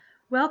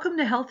Welcome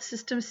to Health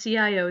Systems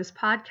CIO's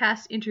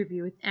podcast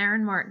interview with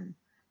Aaron Martin,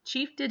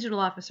 Chief Digital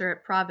Officer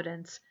at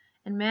Providence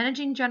and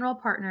Managing General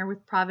Partner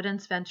with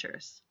Providence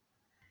Ventures.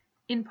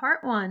 In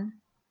part one,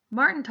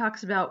 Martin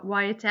talks about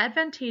why it's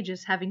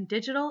advantageous having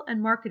digital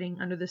and marketing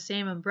under the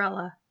same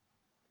umbrella,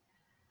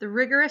 the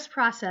rigorous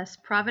process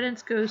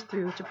Providence goes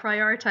through to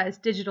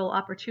prioritize digital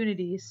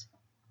opportunities,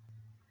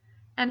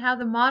 and how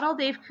the model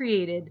they've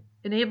created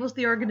enables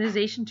the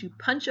organization to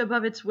punch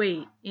above its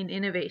weight in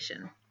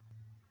innovation.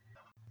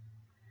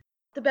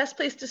 The best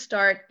place to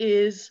start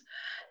is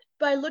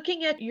by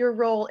looking at your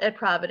role at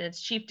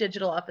Providence, Chief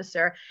Digital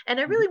Officer.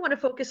 And I really want to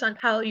focus on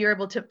how you're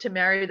able to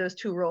marry those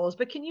two roles.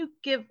 But can you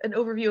give an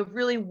overview of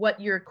really what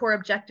your core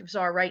objectives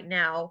are right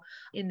now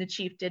in the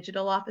Chief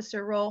Digital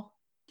Officer role?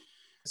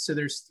 So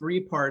there's three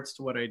parts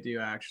to what I do,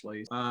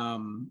 actually.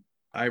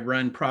 I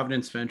run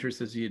Providence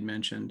Ventures, as you had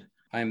mentioned.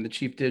 I'm the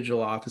Chief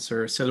Digital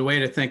Officer. So the way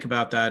to think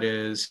about that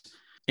is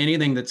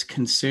anything that's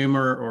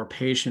consumer or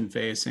patient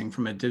facing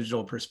from a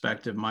digital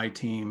perspective, my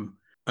team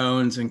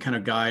owns and kind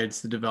of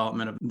guides the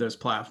development of those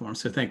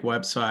platforms. So think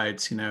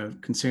websites,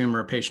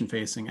 consumer patient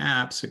facing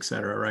apps, et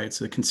cetera, right?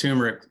 So the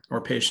consumer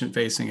or patient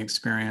facing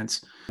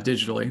experience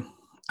digitally.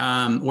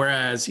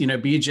 Whereas,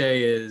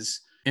 BJ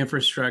is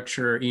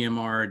infrastructure,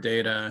 EMR,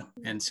 data,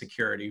 and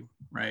security,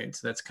 right?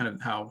 So that's kind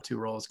of how two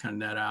roles kind of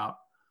net out.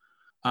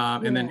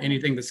 And then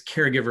anything that's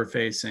caregiver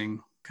facing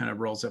kind of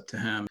rolls up to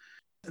him.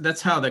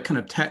 That's how the kind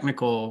of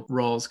technical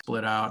roles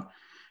split out.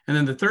 And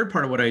then the third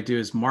part of what I do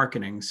is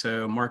marketing.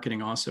 So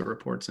marketing also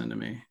reports into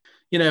me.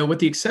 With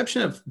the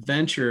exception of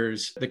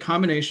ventures, the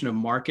combination of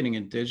marketing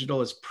and digital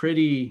is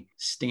pretty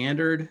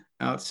standard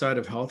outside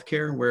of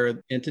healthcare,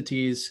 where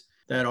entities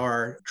that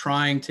are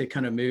trying to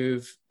kind of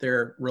move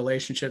their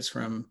relationships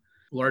from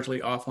largely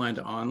offline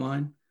to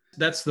online.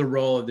 That's the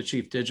role of the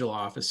Chief Digital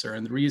Officer.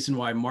 And the reason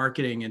why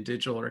marketing and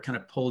digital are kind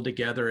of pulled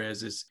together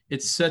is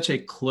it's such a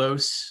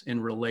close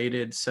and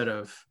related set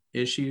of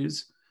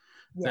issues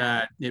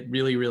that it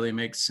really, really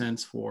makes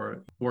sense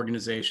for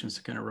organizations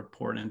to kind of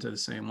report into the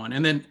same one.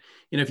 And then,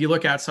 if you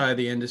look outside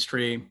the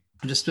industry,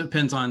 it just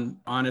depends on,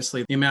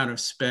 honestly, the amount of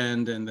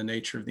spend and the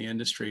nature of the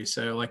industry.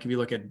 So like if you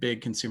look at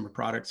big consumer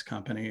products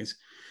companies,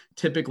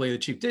 typically the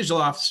Chief Digital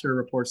Officer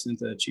reports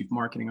into the Chief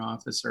Marketing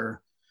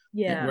Officer.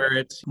 Where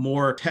it's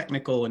more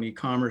technical and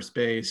e-commerce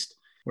based,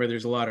 where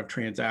there's a lot of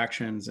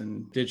transactions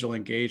and digital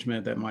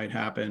engagement that might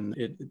happen,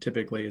 it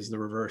typically is the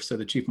reverse. So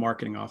the Chief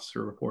Marketing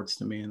Officer reports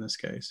to me in this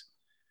case.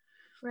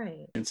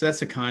 Right. And so that's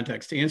the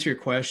context. To answer your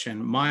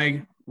question,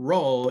 my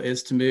role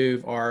is to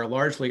move our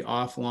largely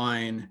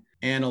offline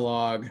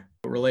analog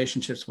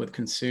relationships with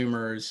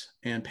consumers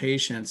and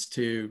patients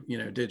to,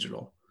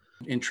 digital,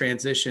 and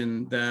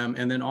transition them,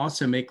 and then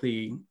also make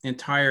the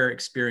entire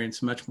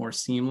experience much more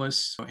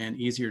seamless and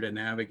easier to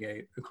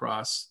navigate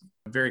across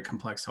a very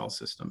complex health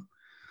system.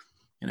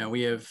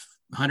 We have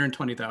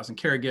 120,000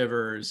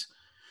 caregivers.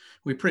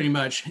 We pretty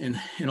much, in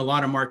a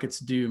lot of markets,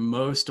 do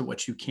most of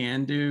what you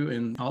can do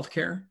in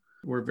healthcare.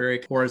 We're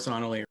very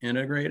horizontally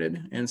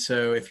integrated. And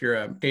so if you're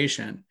a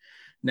patient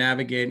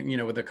navigating,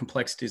 with a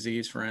complex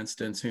disease, for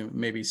instance, who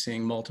may be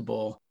seeing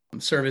multiple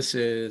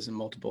services and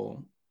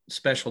multiple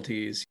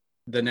specialties,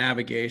 the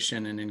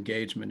navigation and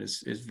engagement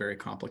is very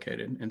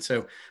complicated. And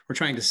so we're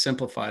trying to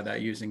simplify that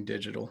using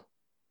digital.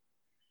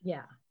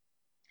 Yeah.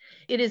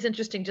 It is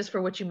interesting just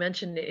for what you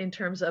mentioned in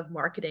terms of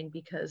marketing,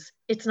 because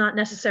it's not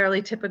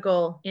necessarily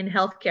typical in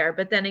healthcare.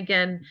 But then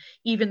again,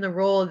 even the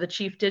role of the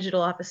Chief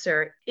Digital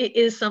Officer, it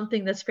is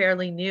something that's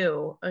fairly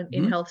new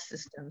in health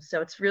systems.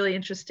 So it's really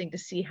interesting to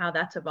see how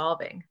that's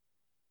evolving.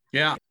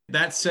 Yeah.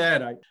 That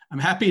said, I'm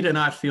happy to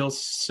not feel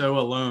so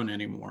alone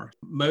anymore.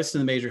 Most of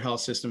the major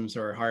health systems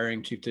are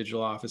hiring Chief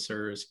Digital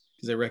Officers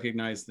because they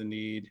recognize the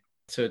need.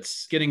 So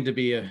it's getting to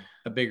be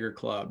a bigger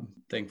club,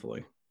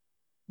 thankfully.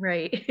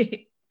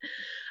 Right.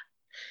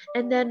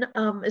 And then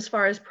as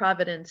far as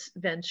Providence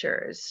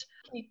Ventures,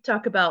 can you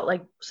talk about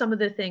some of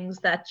the things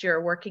that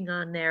you're working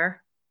on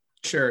there?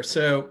 Sure.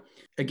 So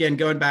again,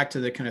 going back to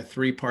the kind of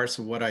three parts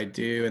of what I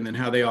do and then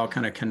how they all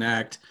kind of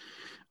connect.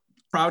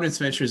 Providence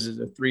Ventures is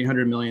a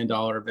 $300 million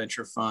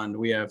venture fund.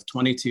 We have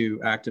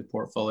 22 active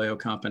portfolio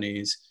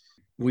companies.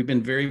 We've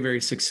been very, very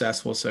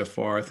successful so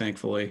far,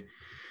 thankfully.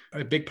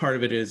 A big part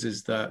of it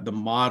is the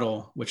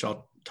model, which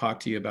I'll talk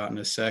to you about in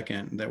a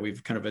second, that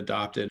we've kind of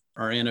adopted.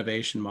 Our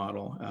innovation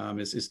model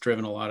is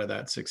driven a lot of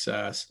that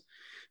success.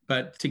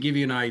 But to give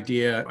you an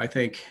idea, I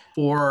think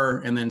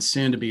 4 and then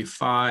soon to be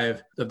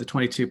 5 of the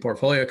 22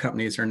 portfolio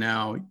companies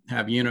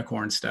have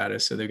unicorn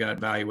status. So they've got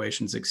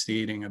valuations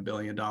exceeding $1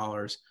 billion.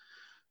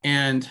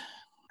 And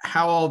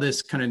how all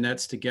this kind of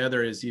nets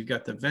together is you've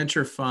got the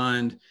venture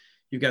fund,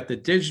 you've got the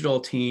digital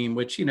team,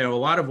 which, a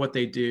lot of what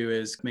they do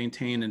is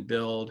maintain and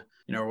build,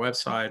 our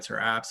websites or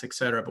apps, et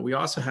cetera. But we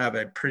also have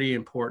a pretty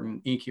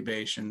important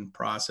incubation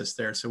process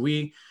there. So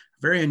we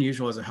very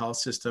unusual as a health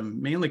system,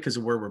 mainly because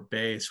of where we're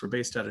based. We're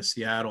based out of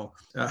Seattle,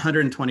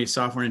 120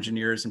 software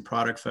engineers and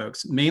product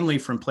folks, mainly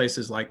from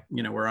places like,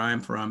 where I'm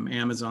from,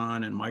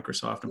 Amazon and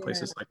Microsoft and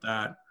places like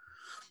that.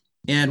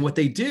 And what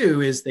they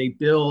do is they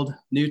build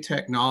new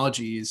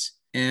technologies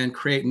and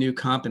create new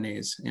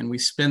companies. And we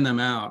spin them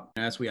out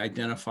as we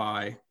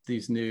identify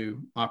these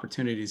new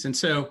opportunities. And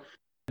so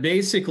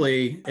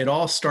basically, it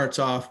all starts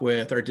off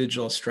with our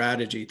digital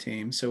strategy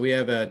team. So we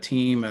have a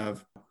team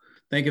of,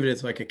 think of it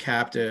as like a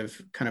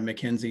captive kind of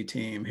McKinsey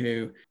team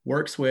who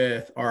works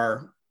with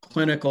our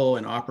clinical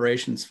and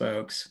operations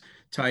folks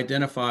to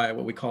identify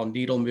what we call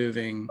needle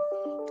moving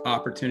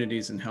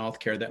opportunities in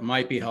healthcare that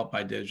might be helped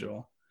by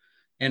digital.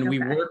 And we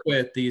work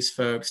with these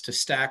folks to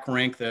stack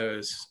rank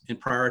those in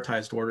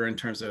prioritized order in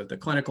terms of the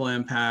clinical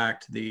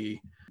impact, the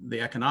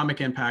economic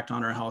impact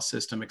on our health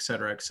system, et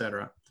cetera, et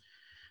cetera.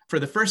 For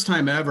the first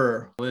time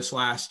ever this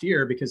last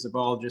year, because of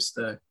all just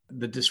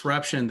the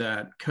disruption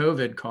that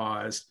COVID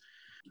caused,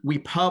 we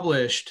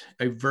published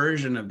a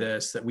version of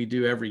this that we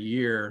do every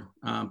year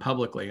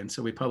publicly. And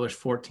so we published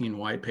 14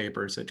 white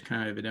papers that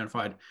kind of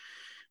identified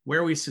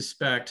where we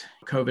suspect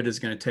COVID is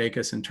going to take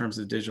us in terms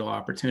of digital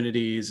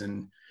opportunities.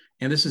 And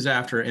this is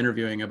after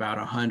interviewing about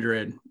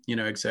 100,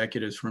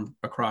 executives from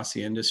across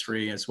the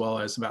industry, as well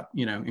as about,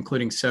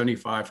 including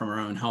 75 from our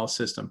own health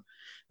system.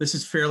 This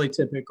is fairly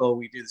typical.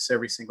 We do this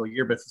every single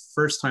year, but the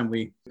first time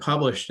we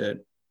published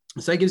it,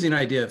 so that gives you an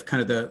idea of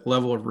kind of the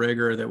level of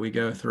rigor that we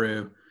go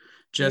through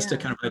just to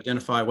kind of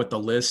identify what the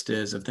list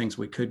is of things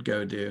we could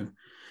go do.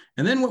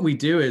 And then what we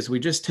do is we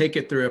just take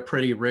it through a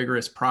pretty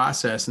rigorous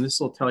process. And this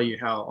will tell you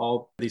how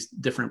all these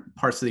different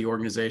parts of the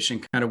organization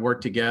kind of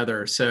work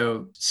together.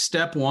 So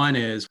step one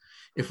is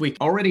if we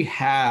already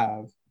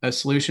have a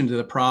solution to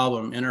the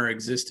problem in our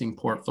existing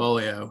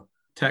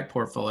tech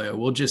portfolio,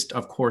 we'll just,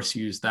 of course,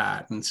 use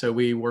that. And so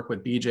we work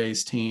with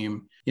BJ's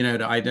team,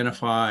 to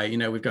identify,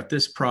 we've got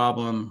this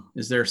problem.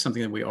 Is there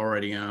something that we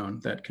already own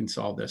that can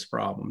solve this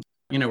problem?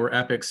 We're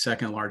Epic's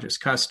second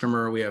largest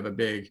customer. We have a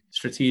big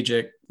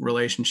strategic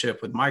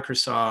relationship with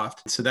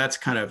Microsoft. So that's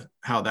kind of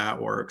how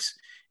that works.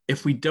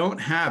 If we don't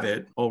have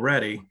it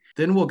already,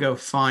 then we'll go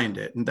find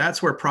it. And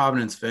that's where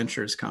Providence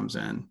Ventures comes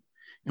in.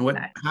 And what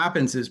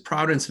happens is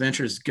Providence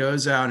Ventures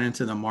goes out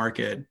into the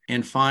market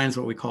and finds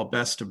what we call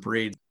best of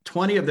breed.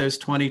 20 of those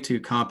 22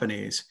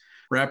 companies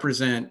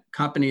represent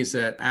companies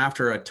that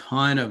after a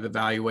ton of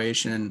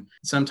evaluation,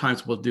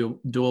 sometimes we'll do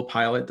dual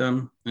pilot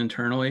them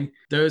internally.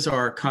 Those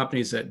are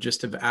companies that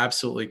just have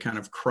absolutely kind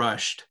of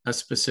crushed a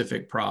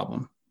specific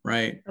problem,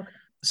 right? Okay.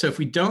 So if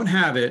we don't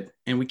have it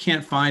and we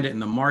can't find it in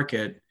the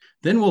market,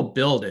 then we'll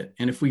build it.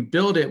 And if we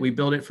build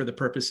it for the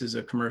purposes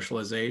of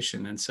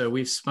commercialization. And so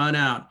we've spun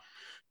out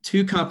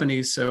 2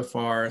 companies so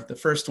far. The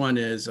first one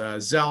is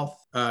Zelf,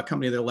 a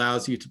company that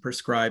allows you to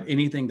prescribe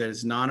anything that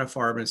is not a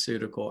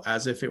pharmaceutical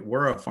as if it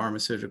were a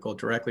pharmaceutical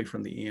directly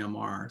from the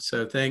EMR.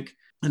 So think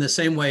in the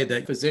same way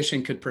that a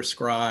physician could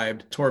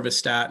prescribe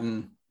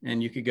torvastatin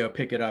and you could go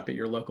pick it up at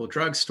your local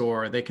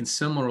drugstore, they can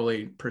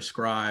similarly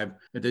prescribe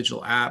a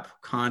digital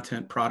app,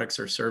 content, products,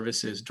 or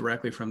services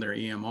directly from their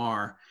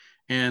EMR.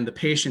 And the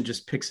patient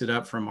just picks it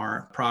up from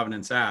our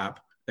Providence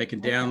app. They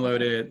can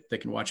download it, they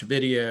can watch a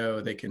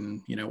video, they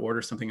can,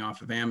 order something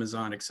off of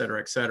Amazon, et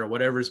cetera,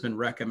 whatever's been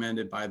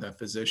recommended by the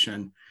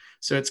physician.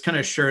 So it's kind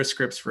of sure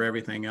scripts for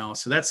everything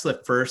else. So that's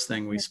the first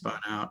thing we spun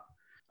out.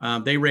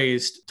 They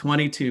raised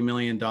 $22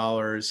 million.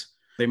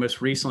 They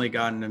most recently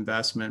got an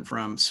investment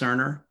from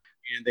Cerner,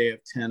 and they have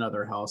 10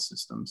 other health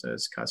systems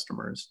as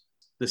customers.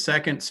 The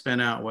second spin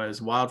out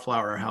was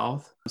Wildflower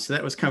Health. So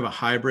that was kind of a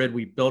hybrid.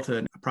 We built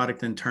a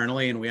product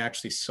internally and we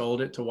actually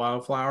sold it to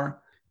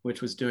Wildflower,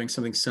 which was doing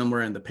something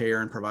similar in the payer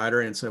and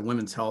provider. And it's a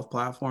women's health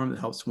platform that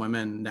helps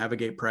women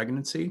navigate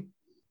pregnancy.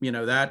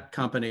 That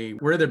company,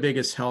 we're the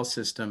biggest health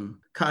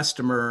system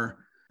customer.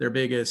 Their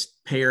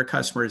biggest payer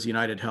customer is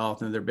United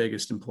Health, and their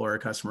biggest employer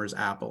customer is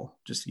Apple,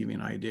 just to give you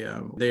an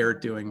idea. They are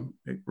doing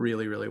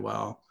really, really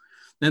well.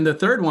 Then the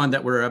third one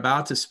that we're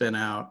about to spin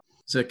out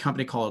is a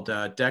company called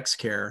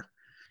DexCare.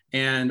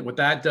 And what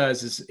that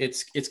does is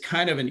it's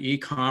kind of an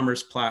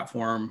e-commerce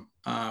platform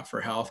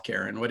for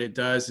healthcare. And what it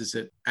does is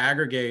it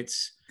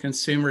aggregates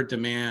consumer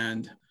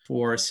demand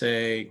for,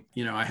 say,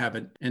 I have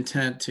an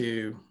intent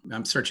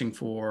I'm searching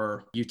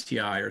for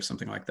UTI or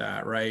something like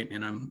that, right?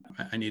 And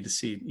I need to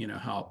see,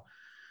 help.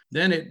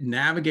 Then it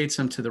navigates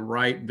them to the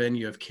right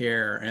venue of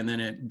care. And then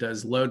it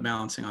does load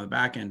balancing on the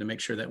back end to make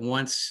sure that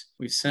once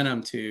we send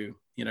them to,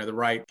 the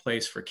right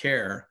place for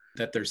care,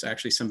 that there's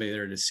actually somebody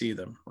there to see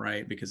them,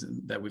 right? Because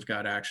that we've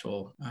got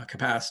actual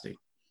capacity.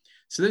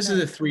 So this is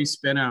the 3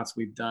 spin-outs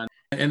we've done.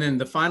 And then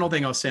the final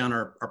thing I'll say on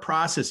our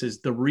process is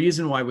the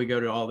reason why we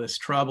go to all this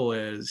trouble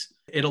is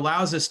it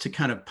allows us to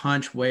kind of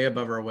punch way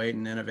above our weight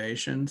in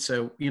innovation.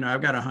 So,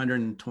 I've got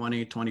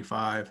 120,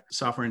 25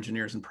 software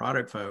engineers and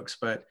product folks,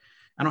 but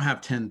I don't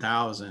have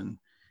 10,000.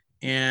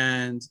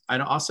 And I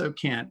also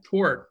can't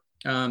port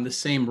the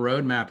same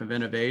roadmap of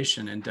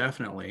innovation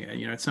indefinitely.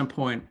 At some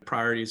point,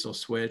 priorities will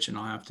switch and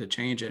I'll have to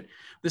change it.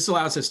 This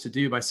allows us to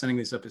do by setting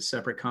these up as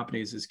separate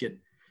companies is get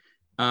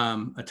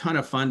a ton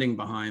of funding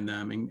behind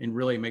them and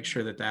really make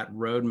sure that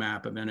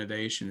roadmap of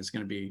innovation is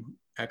going to be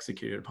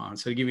executed upon.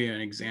 So to give you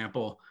an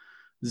example,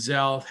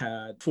 Zelf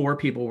had 4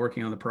 people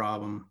working on the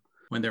problem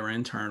when they were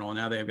internal.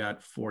 Now they've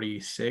got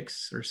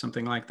 46 or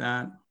something like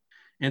that.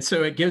 And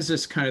so it gives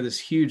us kind of this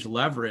huge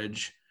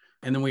leverage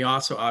And then we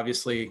also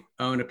obviously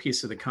own a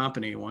piece of the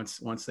company once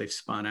they've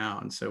spun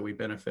out. And so we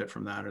benefit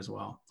from that as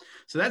well.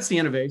 So that's the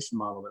innovation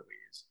model that we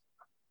use.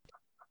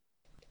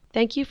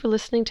 Thank you for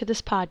listening to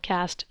this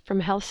podcast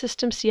from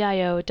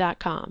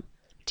healthsystemcio.com.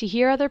 To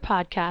hear other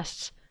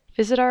podcasts,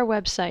 visit our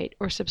website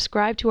or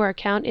subscribe to our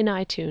account in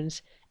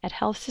iTunes at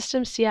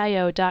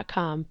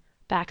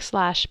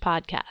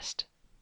healthsystemcio.com/podcast.